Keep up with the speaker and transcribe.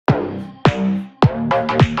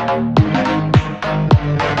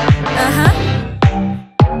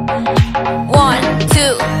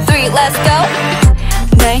let's go.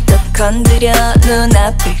 날 또 건드려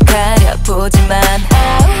눈앞을 가려보지만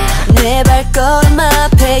내 발걸음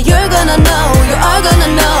앞에 You're gonna know, you are gonna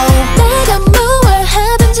know. 내가 뭘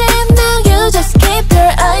하든지 now you just keep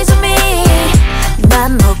your eyes on me.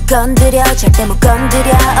 난 못 건드려 절대 못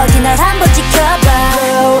건드려 어디 날 한번 지켜봐.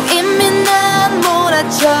 oh, 이미 난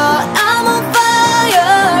몰아쳐 I'm on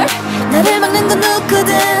fire. 나를 막는 건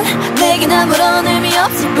누구든 내겐 아무런 의미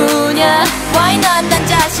없을 뿐이야. Why not 난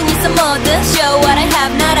자신 있어 뭐든 Show what I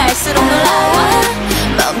have 날 알수록 놀라워.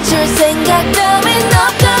 멈출 생각 따윈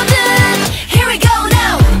없거든. Here we go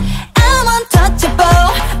now. I'm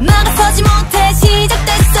untouchable. 막아서지 못해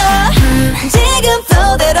시작됐어. 지금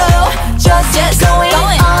flow대로 Just going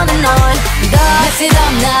on and on. Mess it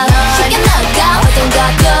up now. 쉽게 나가 어떤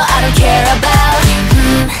것도 I don't care about.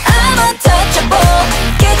 I'm untouchable.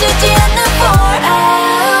 깨지지 않는 for.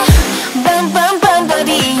 Bang bang bang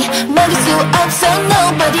body. 막을 수 없어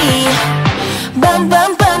nobody. Bang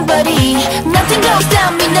bang bang body. Nothing goes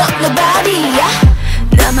down me no nobody.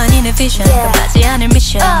 나만이 내 vision 끝나지 않을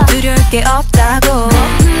mission. 두려울 게 없다고.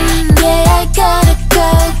 Yeah I gotta go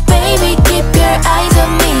baby keep your eyes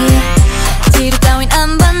on me. 뒤로 따윈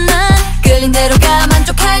안 봐 난 끌린 대로 가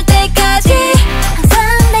만족할 때까지. 항상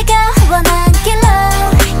내가 원한 길로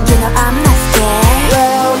You know I'm not scared.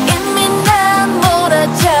 Well 이미 난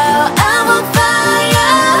몰아쳐 I'm on fire.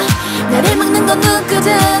 나를 막는 건 누구든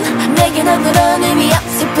내겐 아무런 의미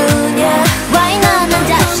없을 뿐이야. Why not 난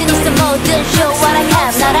자신 있어 모든 Show what I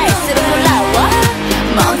have 날 알수록 놀라워.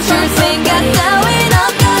 멈출 생각 따윈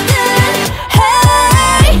없거든.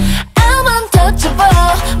 Hey I'm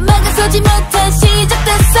untouchable. 막아서지 못해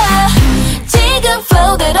시작됐어. 지금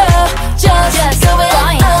flow대로 Just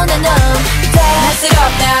going on and on. Mess it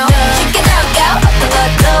up now. 쉽게 나가 어떤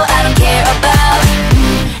것도 I don't care about.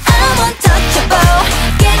 I'm untouchable.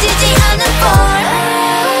 깨지지 않는 form.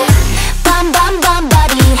 Bam bam bam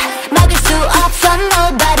body. 막을 수 없어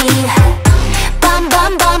nobody. Bam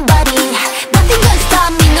bam bam body. Nothing gonna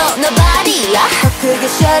stop me no nobody. 크게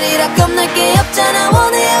샤리라 겁날 게 없잖아.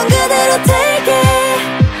 원해요 그대로 take it.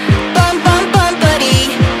 Bam bam bam body.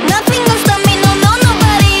 Nothing gonna stop me no no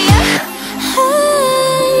nobody.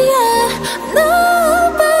 Hey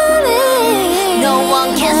nobody. No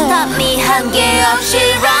one can stop me 한계 없이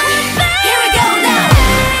run. Here we go now.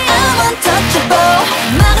 I'm untouchable.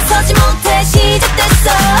 막아서지 못해 시작됐어.